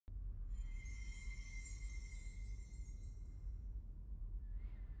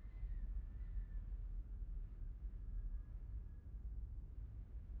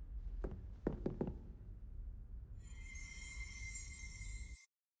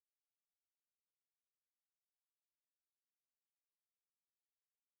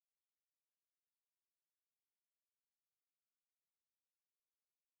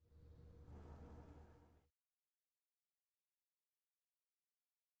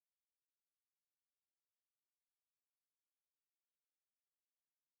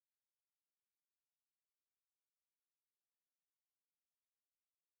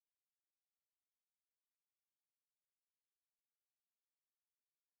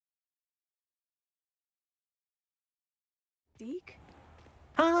Deke?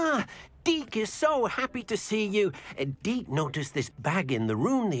 Ah, Deke is so happy to see you. Deke noticed this bag in the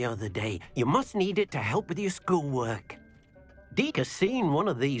room the other day. You must need it to help with your schoolwork. Deke has seen one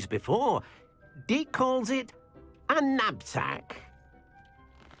of these before. Deke calls it a knapsack.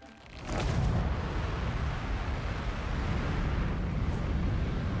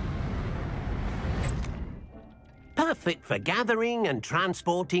 Perfect for gathering and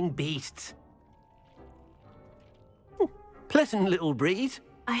transporting beasts. Pleasant little breeze.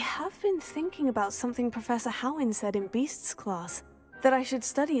 I have been thinking about something Professor Howin said in Beasts class, that I should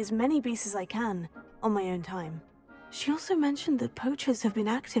study as many beasts as I can, on my own time. She also mentioned that poachers have been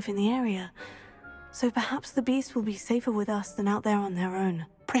active in the area, so perhaps the beasts will be safer with us than out there on their own.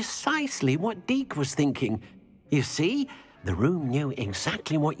 Precisely what Deke was thinking. You see, the room knew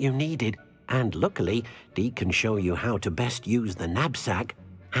exactly what you needed, and luckily, Deke can show you how to best use the knapsack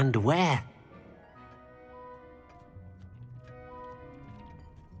and where.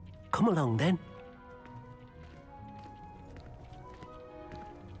 Come along, then.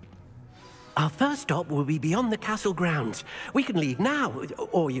 Our first stop will be beyond the castle grounds. We can leave now,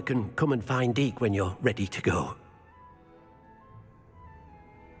 or you can come and find Deke when you're ready to go.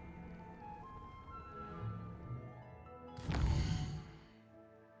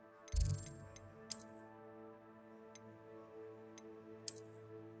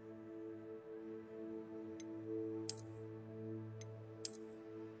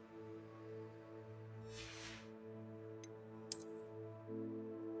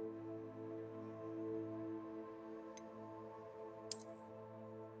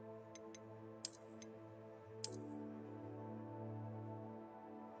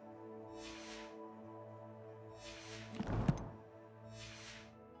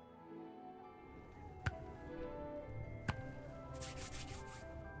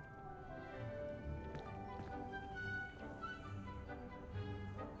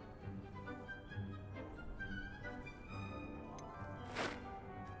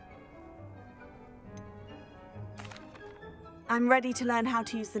 I'm ready to learn how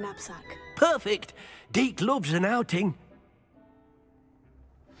to use the knapsack. Perfect! Deke loves an outing.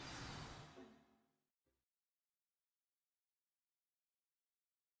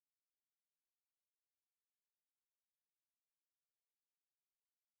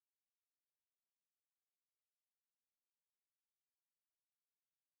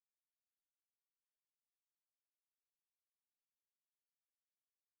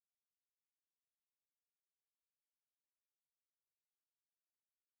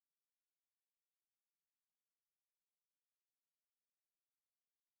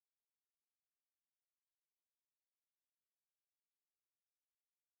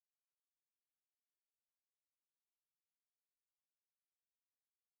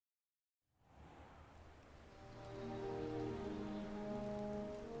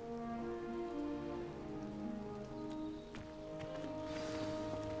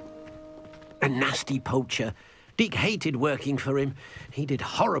 A nasty poacher. Deke hated working for him. He did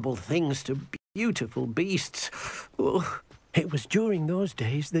horrible things to beautiful beasts. Oh, it was during those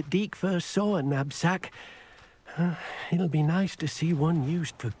days that Deke first saw a knapsack. It'll be nice to see one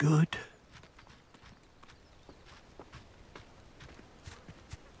used for good.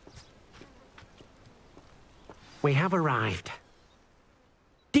 We have arrived.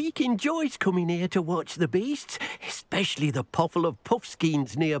 Deke enjoys coming here to watch the beasts, especially the potful of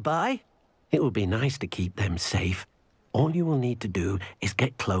puffskeins nearby. It will be nice to keep them safe. All you will need to do is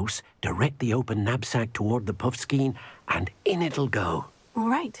get close, direct the open knapsack toward the puffskein, and in it'll go. All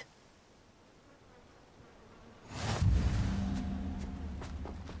right.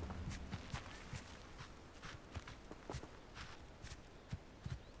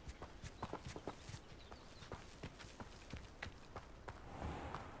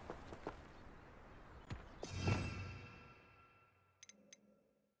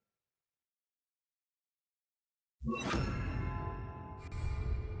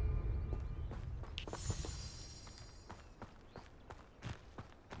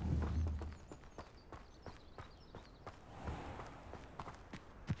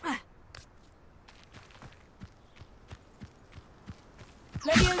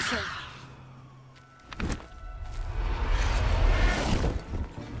 Levioso.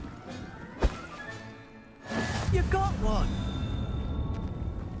 You got one!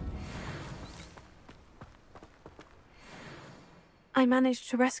 I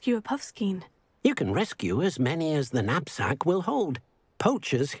managed to rescue a puffskein. You can rescue as many as the knapsack will hold.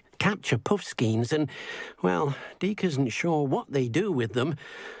 Poachers capture puffskeins and, well, Deke isn't sure what they do with them.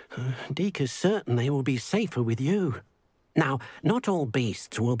 Deke is certain they will be safer with you. Now, not all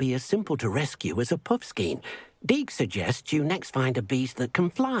beasts will be as simple to rescue as a puffskein. Deke suggests you next find a beast that can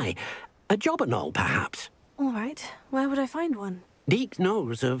fly. A jobberknoll, perhaps. All right, where would I find one? Deke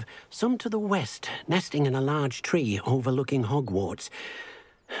knows of some to the west, nesting in a large tree overlooking Hogwarts.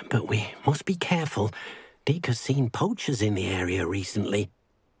 But we must be careful. Deke has seen poachers in the area recently.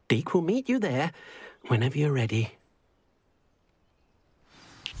 Deke will meet you there whenever you're ready.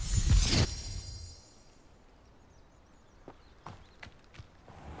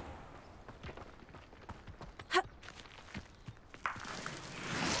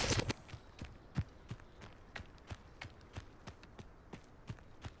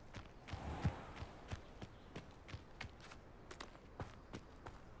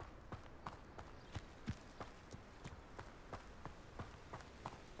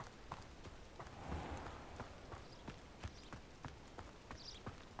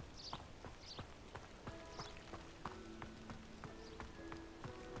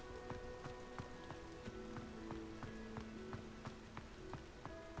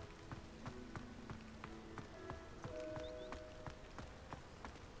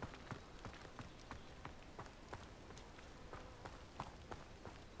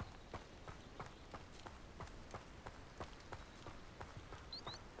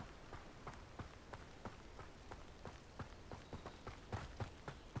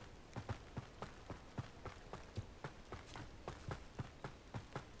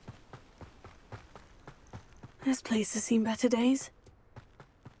 This place has seen better days.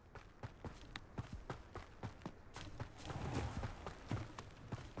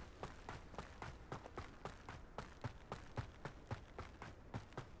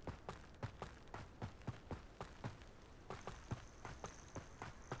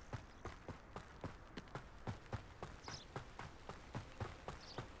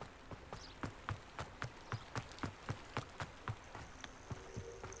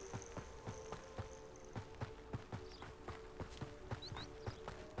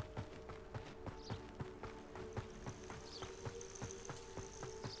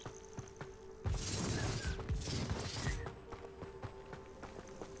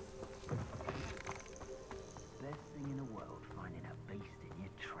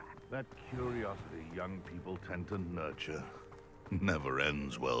 That curiosity young people tend to nurture never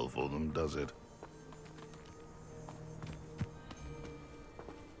ends well for them, does it?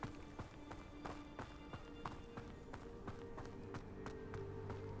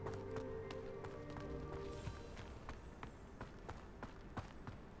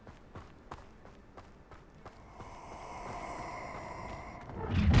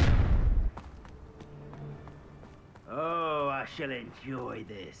 Oh, I shall enjoy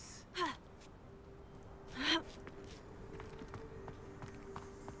this.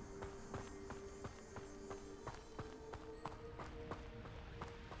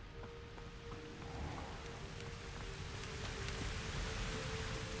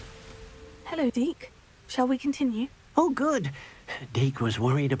 Hello, Deke. Shall we continue? Oh, good. Deke was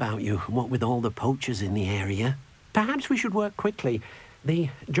worried about you, what with all the poachers in the area. Perhaps we should work quickly. The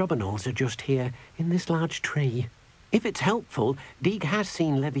jobberknolls are just here, in this large tree. If it's helpful, Deke has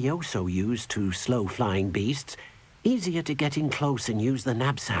seen Levioso used to slow flying beasts. Easier to get in close and use the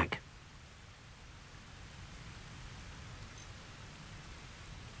knapsack.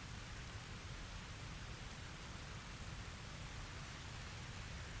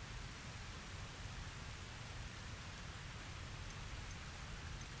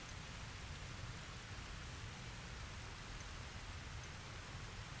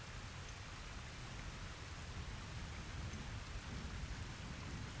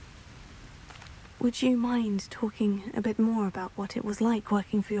 Would you mind talking a bit more about what it was like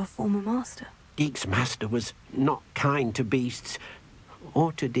working for your former master? Deke's master was not kind to beasts,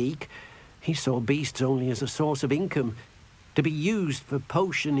 or to Deke. He saw beasts only as a source of income, to be used for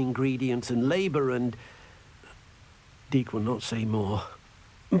potion ingredients and labour, and Deke will not say more.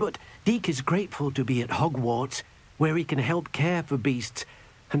 But Deke is grateful to be at Hogwarts, where he can help care for beasts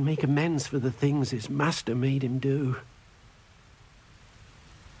and make amends for the things his master made him do.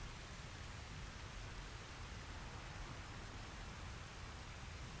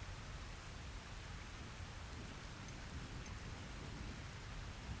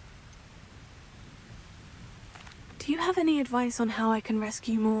 Do you have any advice on how I can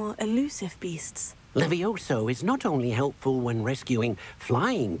rescue more elusive beasts? Levioso is not only helpful when rescuing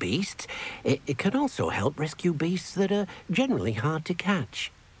flying beasts, it can also help rescue beasts that are generally hard to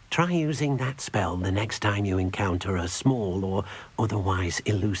catch. Try using that spell the next time you encounter a small or otherwise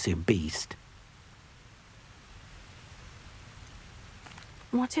elusive beast.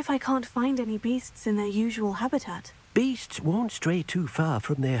 What if I can't find any beasts in their usual habitat? Beasts won't stray too far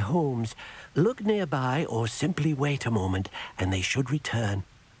from their homes. Look nearby or simply wait a moment, and they should return.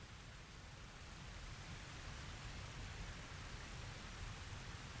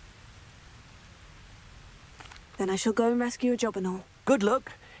 Then I shall go and rescue a Jobberknoll. Good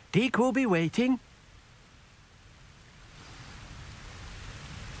luck. Deke will be waiting.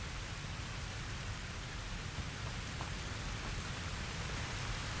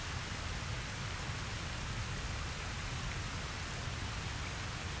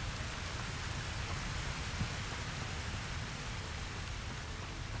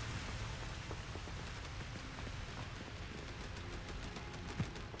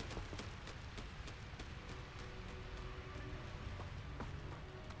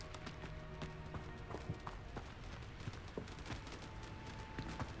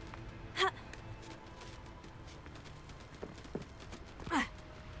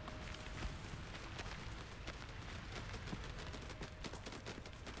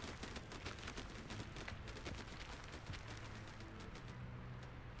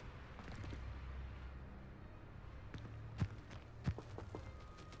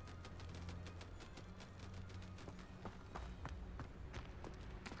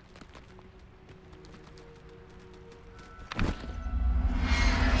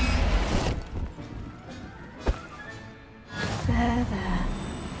 There.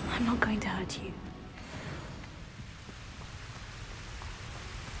 I'm not going to hurt you.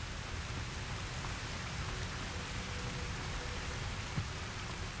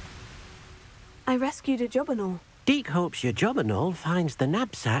 I rescued a Jobberknoll. Deke hopes your Jobberknoll finds the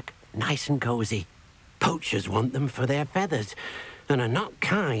knapsack nice and cozy. Poachers want them for their feathers, and are not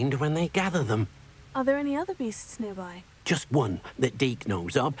kind when they gather them. Are there any other beasts nearby? Just one that Deke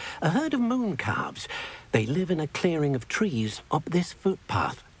knows of, a herd of moon calves. They live in a clearing of trees up this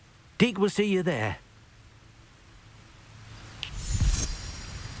footpath. Deke will see you there.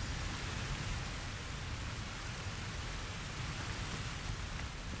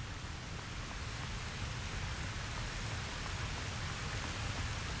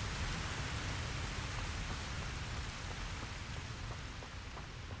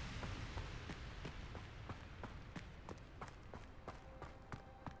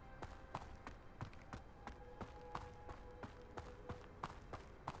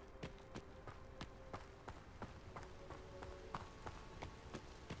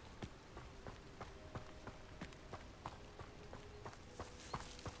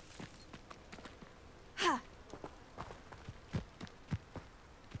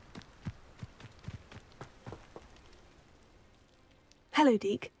 Hello,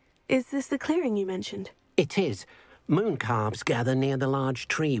 Deke. Is this the clearing you mentioned? It is. Moon calves gather near the large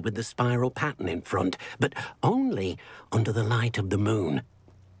tree with the spiral pattern in front, but only under the light of the moon.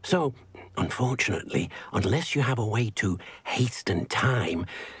 So, unfortunately, unless you have a way to hasten time,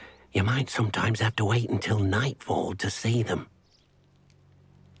 you might sometimes have to wait until nightfall to see them.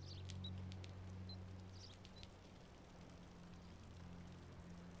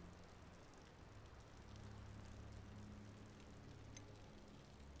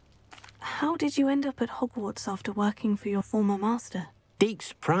 How did you end up at Hogwarts after working for your former master?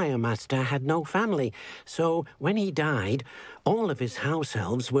 Deke's prior master had no family, so when he died, all of his house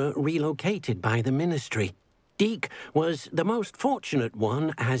elves were relocated by the ministry. Deke was the most fortunate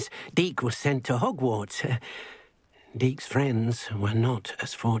one, as Deke was sent to Hogwarts. Deke's friends were not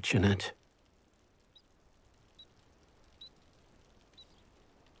as fortunate.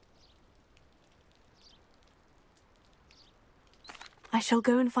 I shall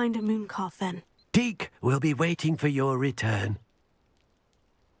go and find a mooncalf then. Deke will be waiting for your return.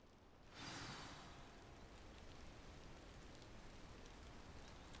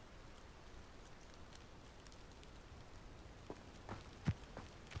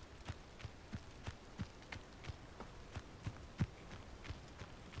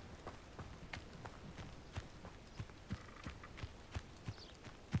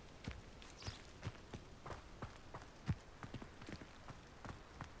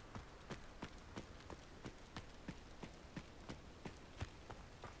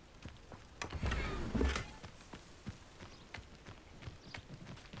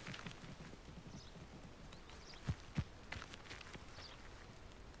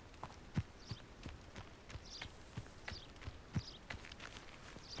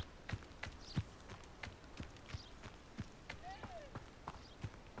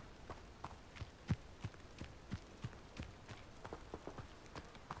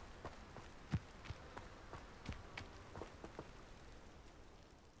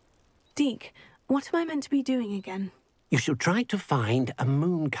 Deke, what am I meant to be doing again? You should try to find a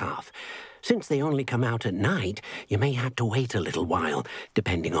moon calf. Since they only come out at night, you may have to wait a little while,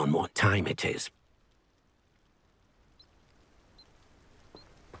 depending on what time it is.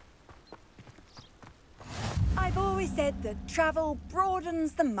 I've always said that travel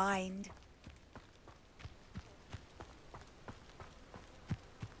broadens the mind.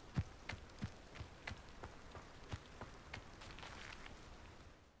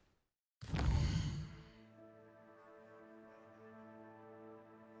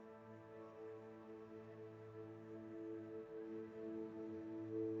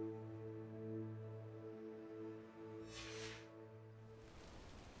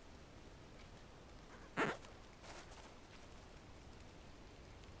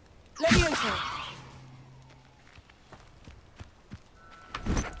 Levioso.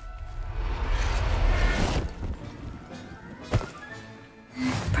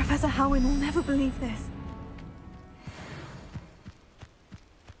 Professor Howin will never believe this.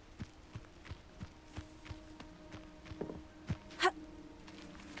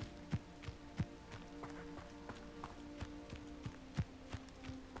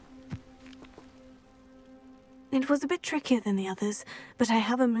 It was a bit trickier than the others, but I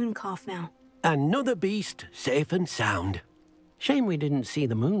have a moon calf now. Another beast, safe and sound. Shame we didn't see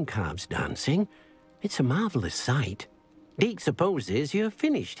the moon calves dancing. It's a marvelous sight. Deke supposes you're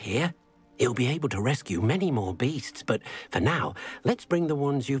finished here. He'll be able to rescue many more beasts, but for now, let's bring the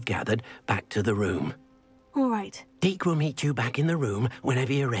ones you've gathered back to the room. All right. Deke will meet you back in the room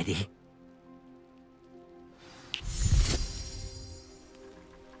whenever you're ready.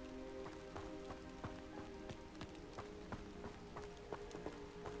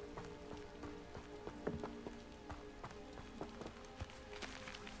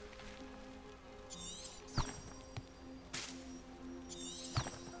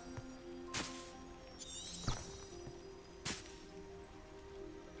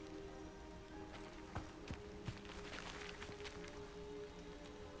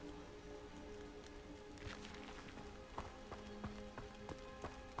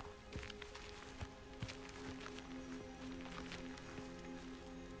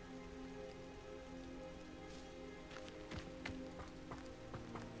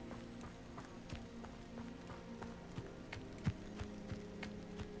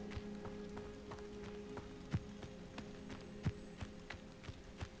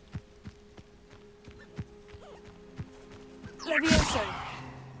 Levioso.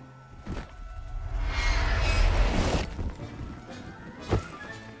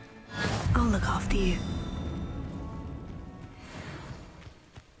 I'll look after you.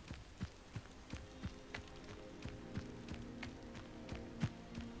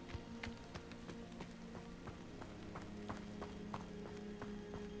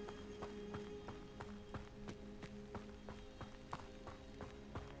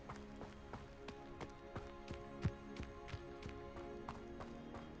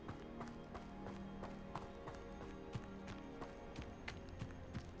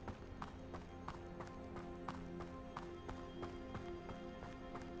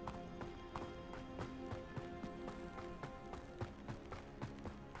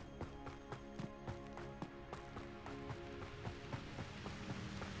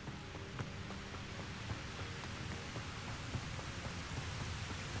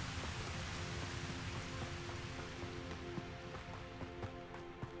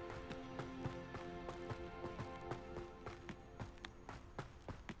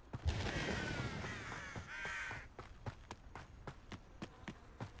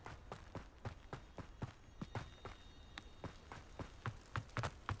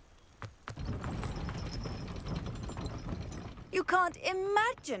 You can't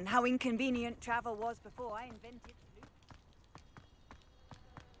imagine how inconvenient travel was before I invented loot.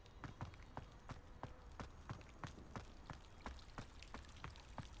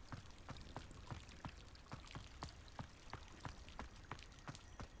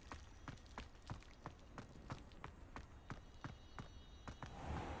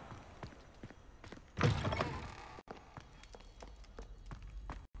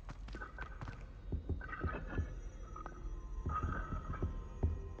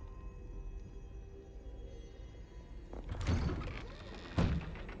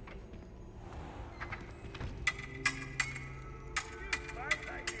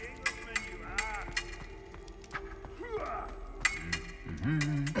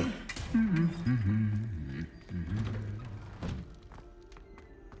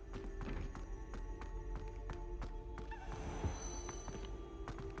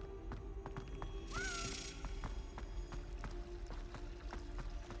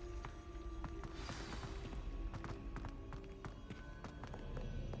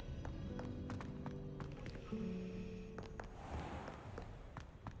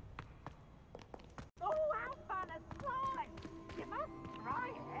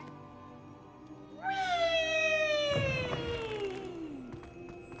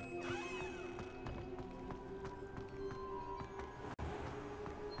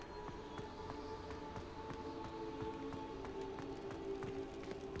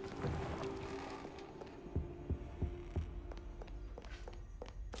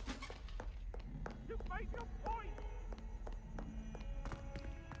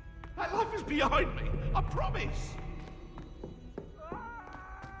 life is behind me. I promise.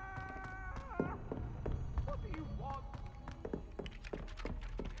 What do you want?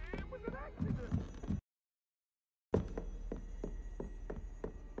 It was an accident.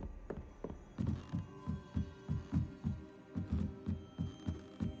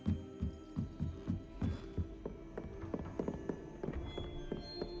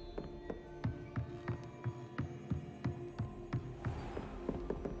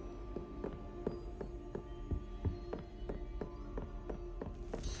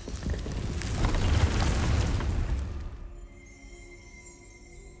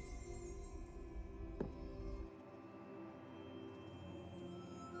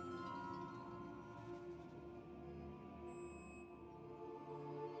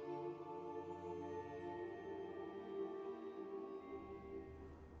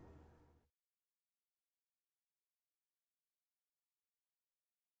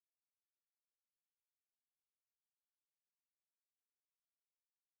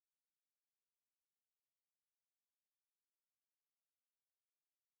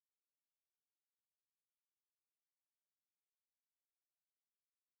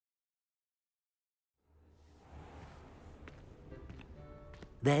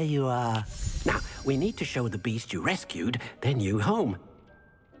 There you are. Now, we need to show the beast you rescued their new home.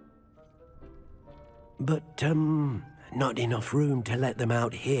 But, not enough room to let them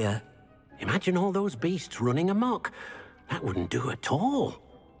out here. Imagine all those beasts running amok. That wouldn't do at all.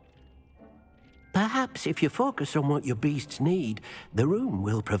 Perhaps if you focus on what your beasts need, the room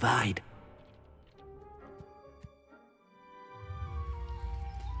will provide.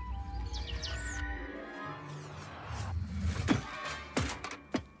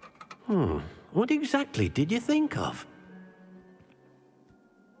 What exactly did you think of?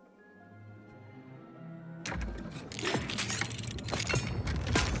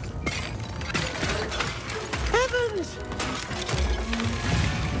 Heavens!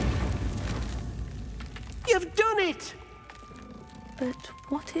 You've done it! But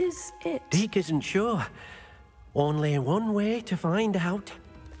what is it? Deke isn't sure. Only one way to find out.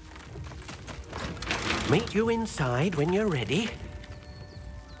 Meet you inside when you're ready.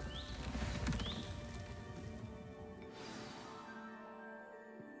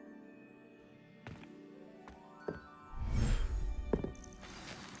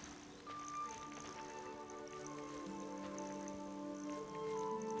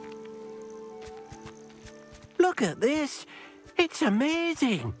 Look at this. It's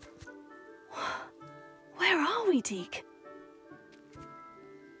amazing. Where are we, Deke?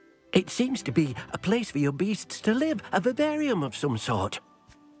 It seems to be a place for your beasts to live, a vivarium of some sort.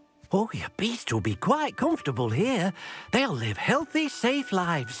 Oh, your beasts will be quite comfortable here. They'll live healthy, safe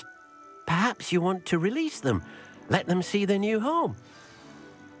lives. Perhaps you want to release them, let them see their new home.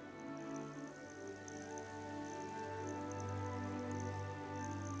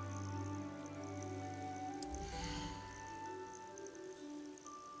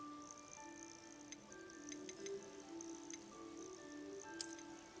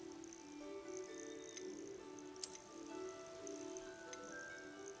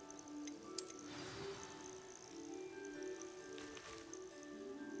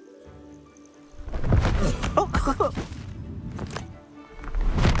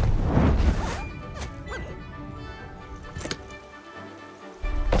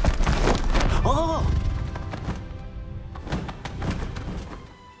 Oh!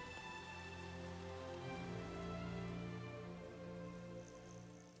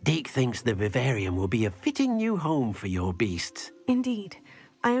 Deke thinks the vivarium will be a fitting new home for your beasts. Indeed.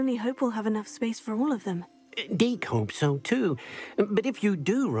 I only hope we'll have enough space for all of them. Deke hopes so too. But if you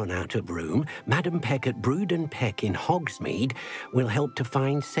do run out of room, Madam Peck at Brood and Peck in Hogsmeade will help to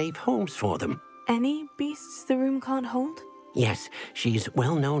find safe homes for them. Any beasts the room can't hold? Yes, she's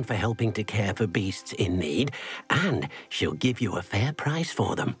well known for helping to care for beasts in need, and she'll give you a fair price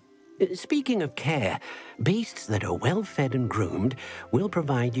for them. Speaking of care, beasts that are well fed and groomed will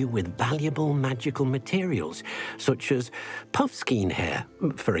provide you with valuable magical materials, such as puffskein hair,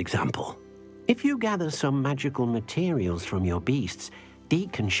 for example. If you gather some magical materials from your beasts,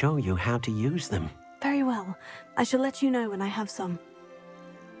 Deke can show you how to use them. Very well. I shall let you know when I have some.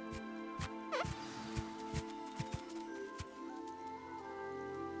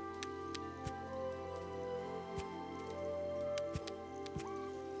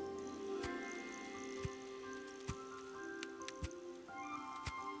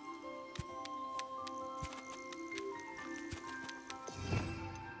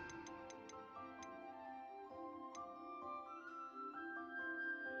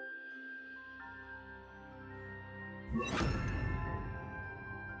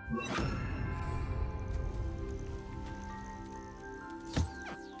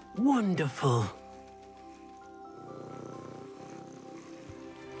 Wonderful.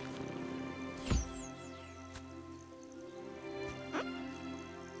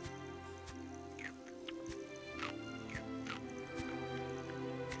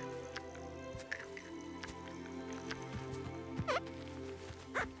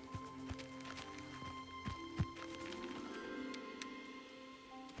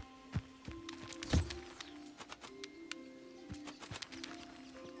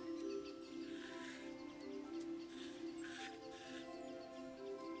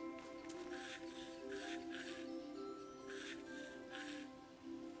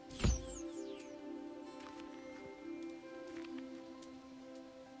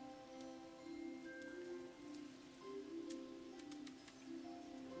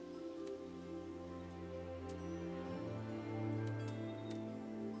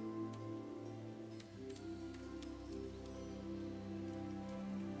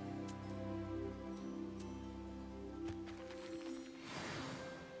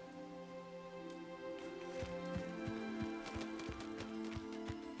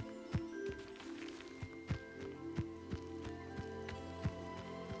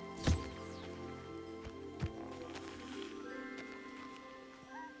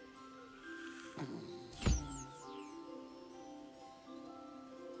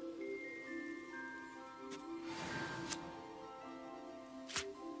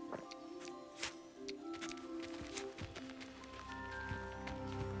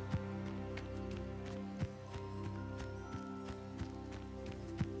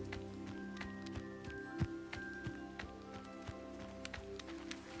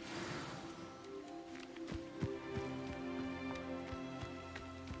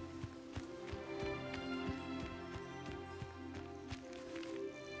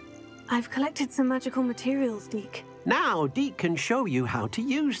 I've collected some magical materials, Deke. Now, Deke can show you how to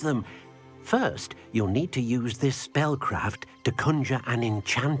use them. First, you'll need to use this spellcraft to conjure an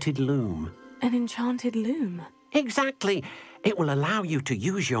enchanted loom. An enchanted loom? Exactly. It will allow you to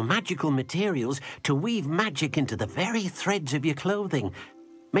use your magical materials to weave magic into the very threads of your clothing,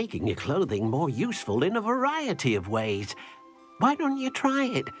 making your clothing more useful in a variety of ways. Why don't you try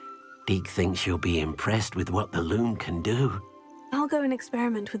it? Deke thinks you'll be impressed with what the loom can do. I'll go and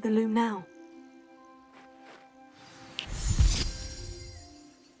experiment with the loom now.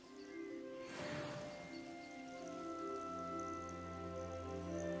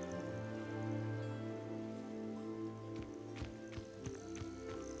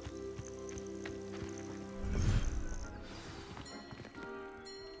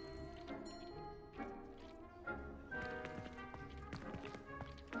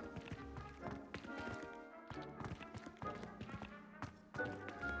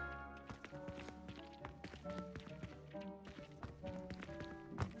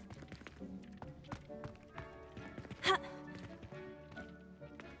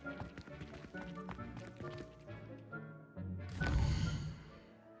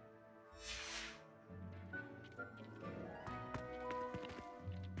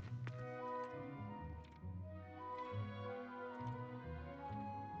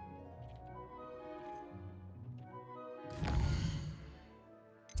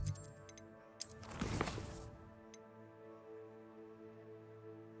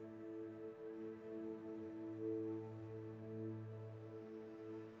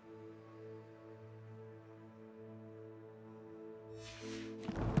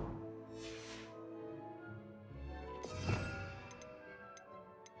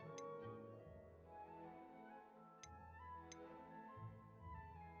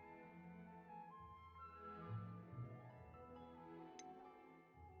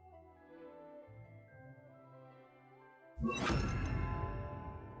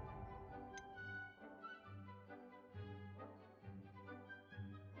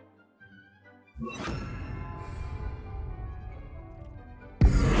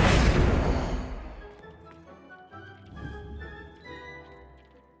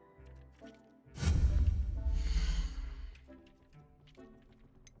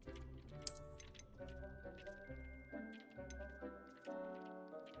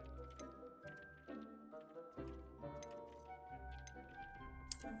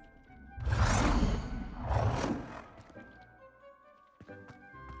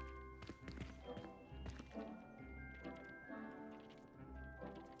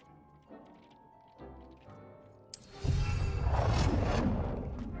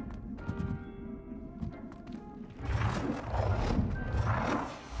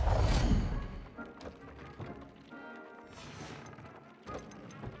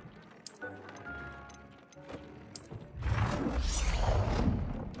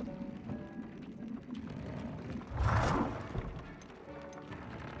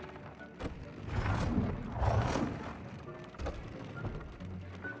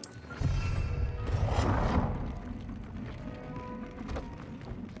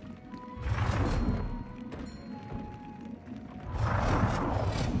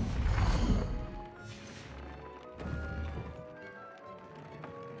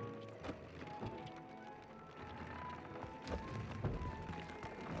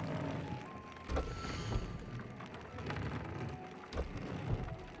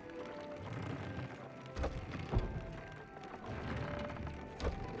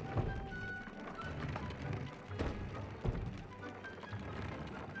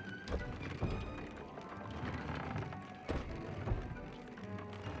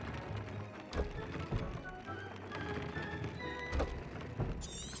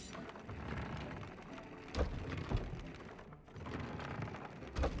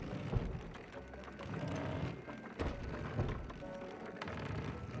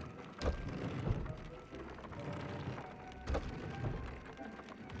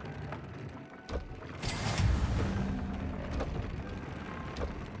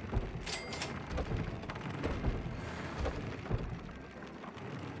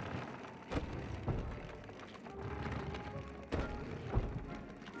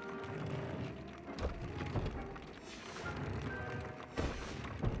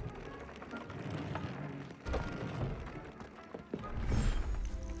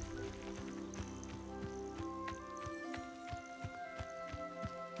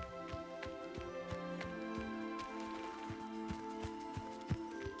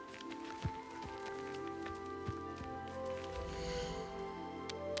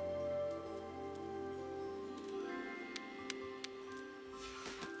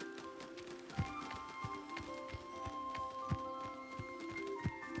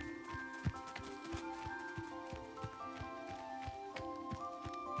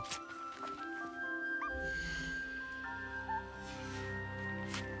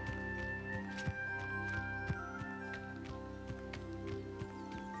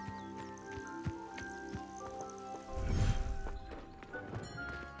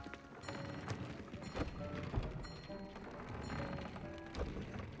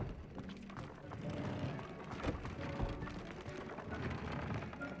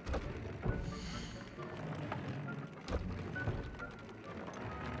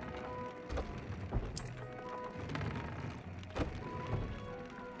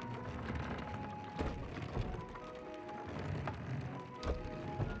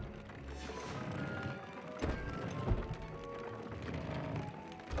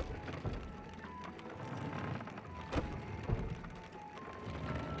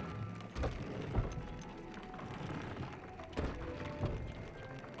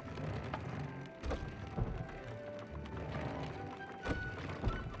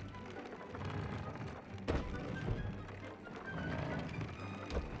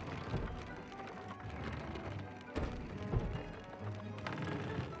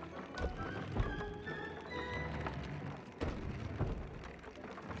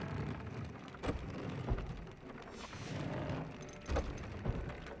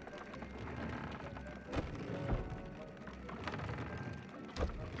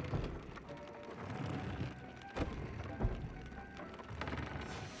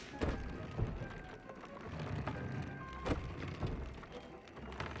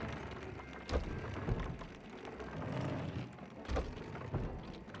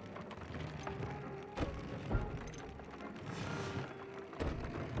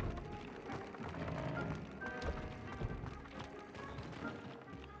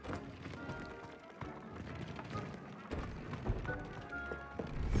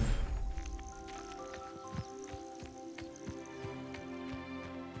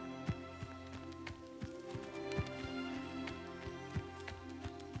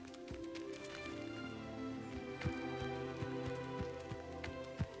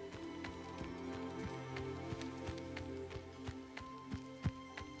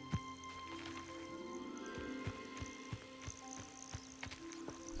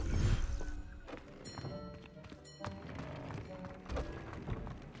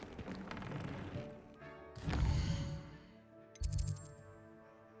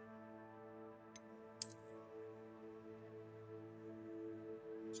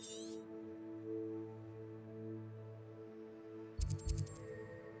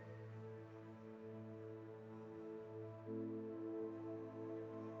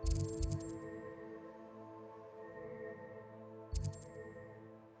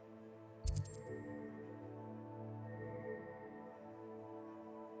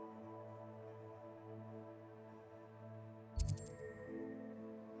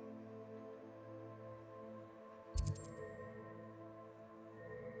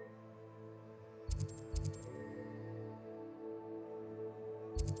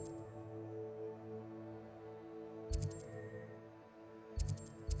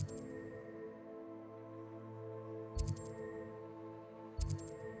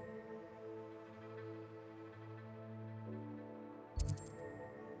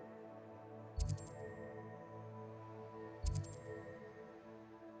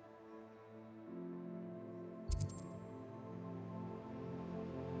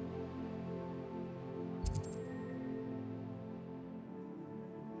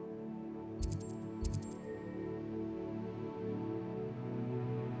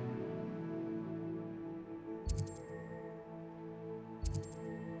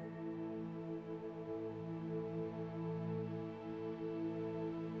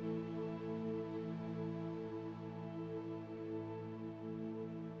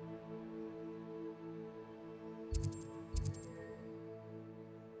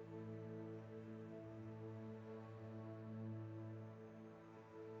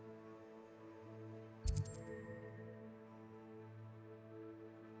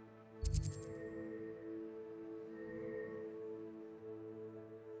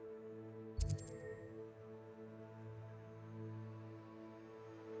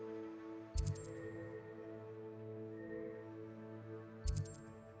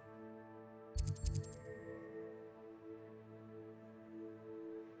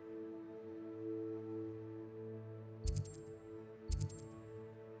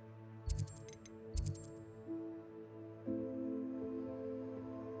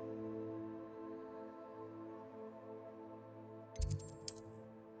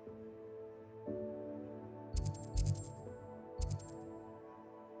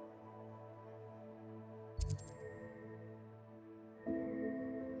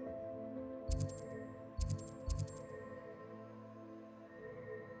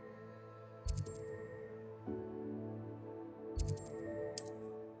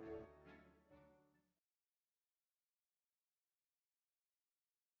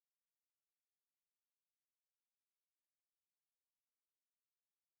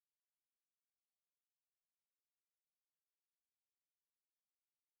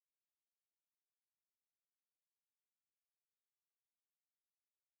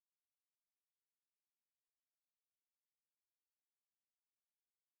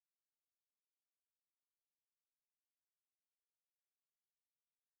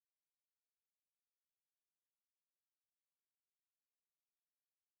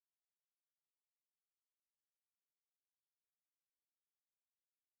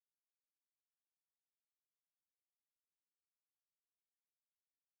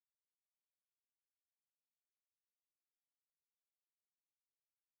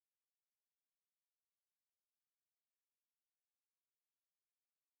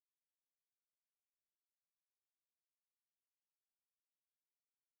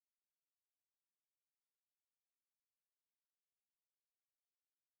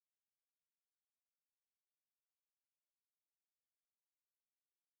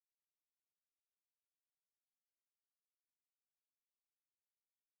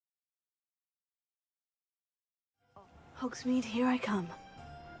 Hogsmeade, here I come.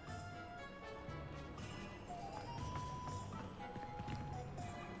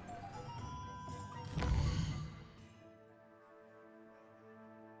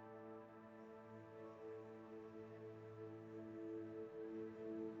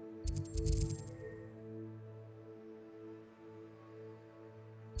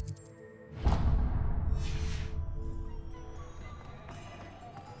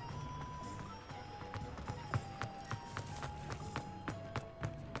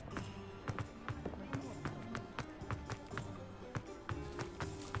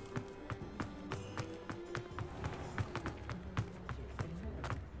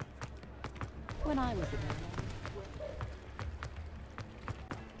 When I was a girl.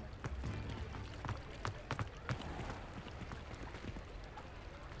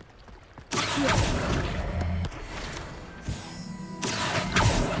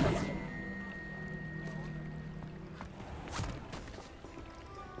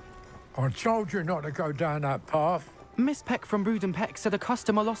 I told you not to go down that path. Miss Peck from Brood and Peck said a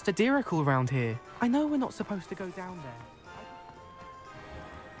customer lost a deeracle round here. I know we're not supposed to go down there.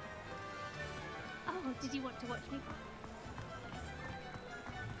 Oh, did you want to watch me?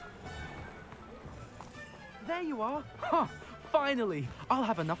 There you are. Huh, finally. I'll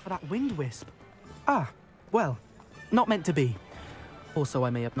have enough for that wind wisp. Ah, well, not meant to be. Also, I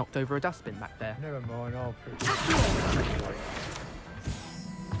may have knocked over a dustbin back there. Never mind, I'll fix it.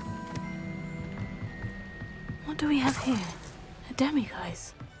 What do we have here? A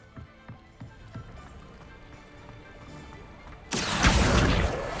demiguise.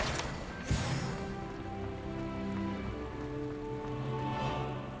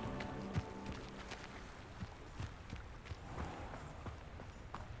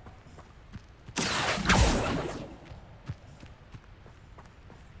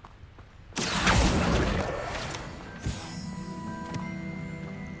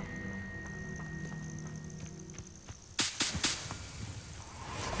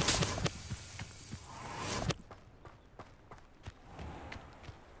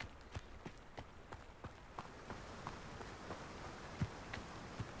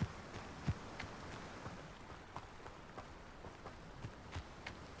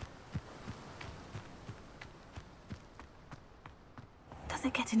 Does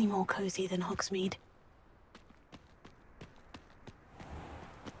it get any more cozy than Hogsmeade?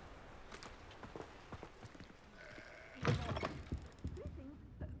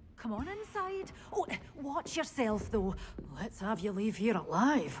 Come on inside. Oh, watch yourself, though. Let's have you leave here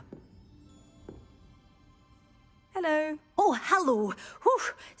alive. Hello. Oh, hello. Whew.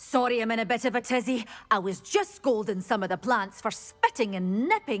 Sorry I'm in a bit of a tizzy. I was just scolding some of the plants for spitting and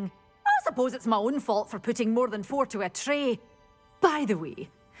nipping. I suppose it's my own fault for putting more than 4 to a tray. By the way,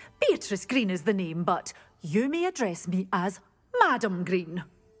 Beatrice Green is the name, but you may address me as Madam Green.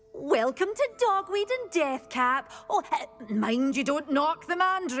 Welcome to Dogweed and Deathcap. Oh, mind you don't knock the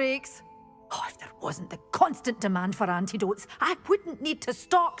mandrakes. Oh, if there wasn't the constant demand for antidotes, I wouldn't need to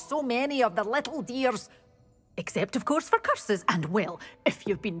stock so many of the little dears. Except, of course, for curses. And, well, if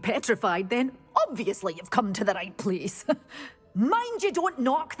you've been petrified, then obviously you've come to the right place. Mind you don't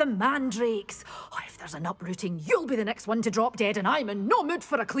knock the mandrakes. Oh, if there's an uprooting, you'll be the next one to drop dead, and I'm in no mood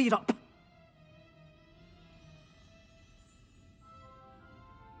for a clear-up.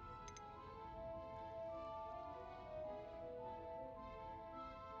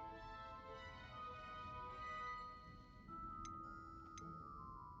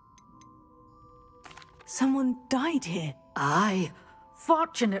 Someone died here. Aye.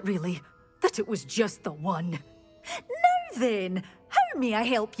 Fortunate, really, that it was just the one. Now then, how may I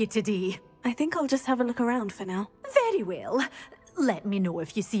help you today? I think I'll just have a look around for now. Very well. Let me know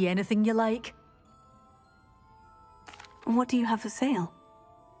if you see anything you like. What do you have for sale?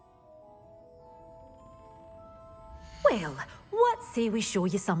 Well, what say we show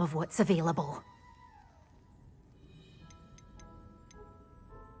you some of what's available?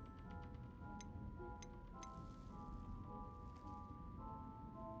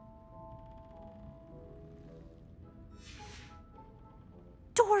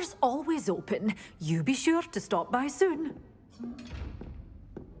 Doors always open. You be sure to stop by soon.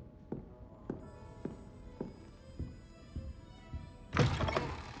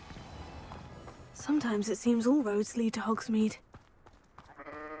 Sometimes it seems all roads lead to Hogsmeade.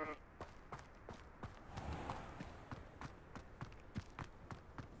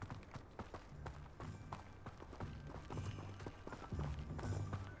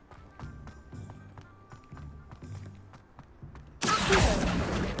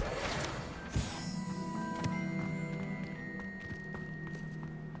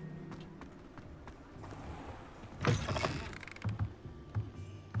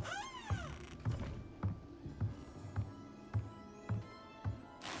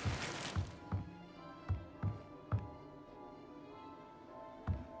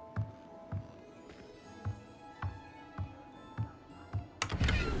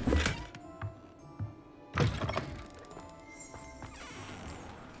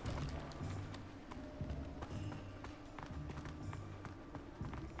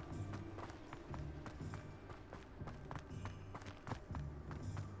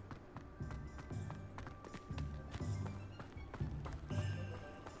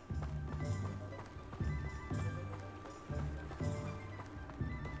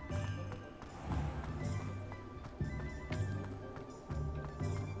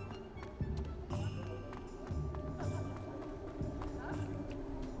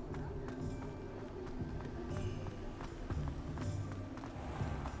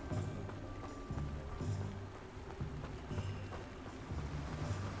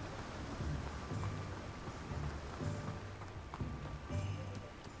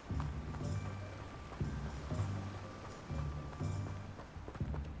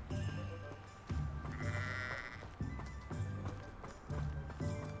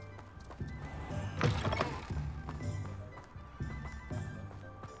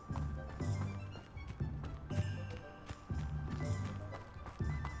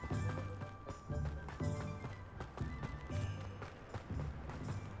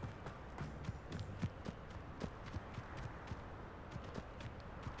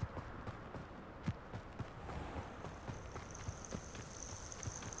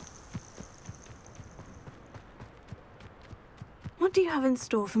 What do you have in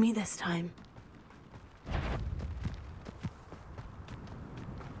store for me this time?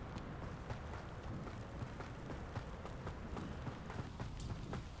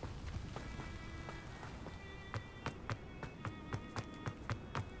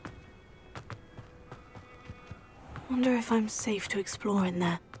 Wonder if I'm safe to explore in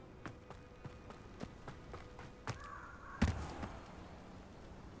there.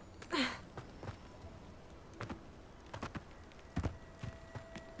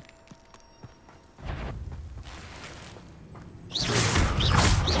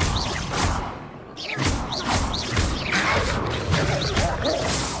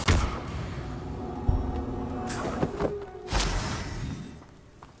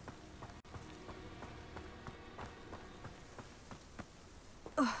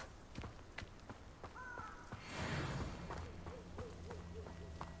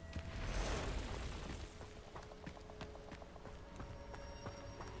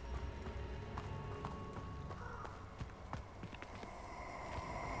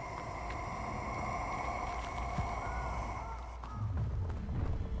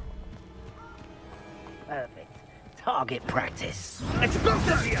 Perfect. Target practice.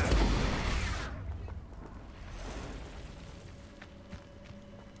 Explosion!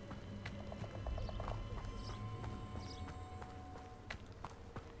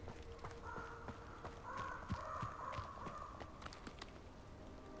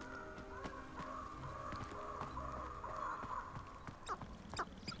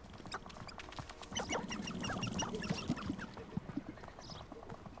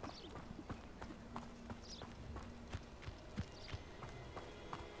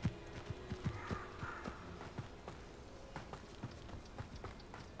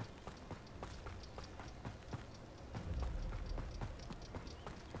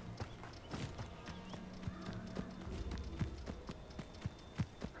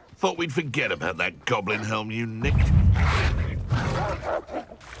 Thought we'd forget about that goblin helm you nicked.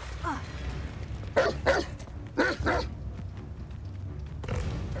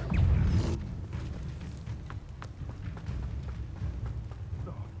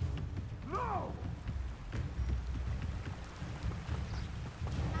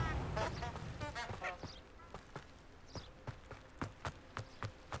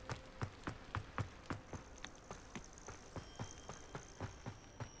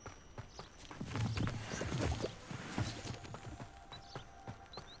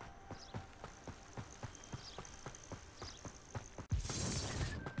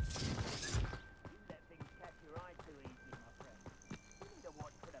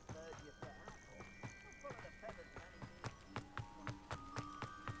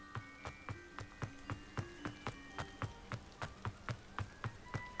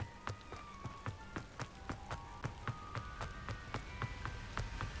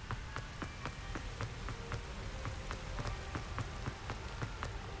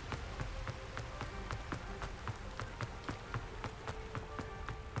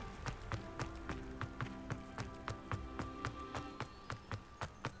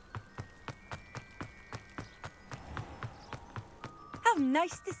 How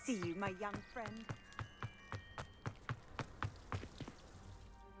nice to see you, my young friend.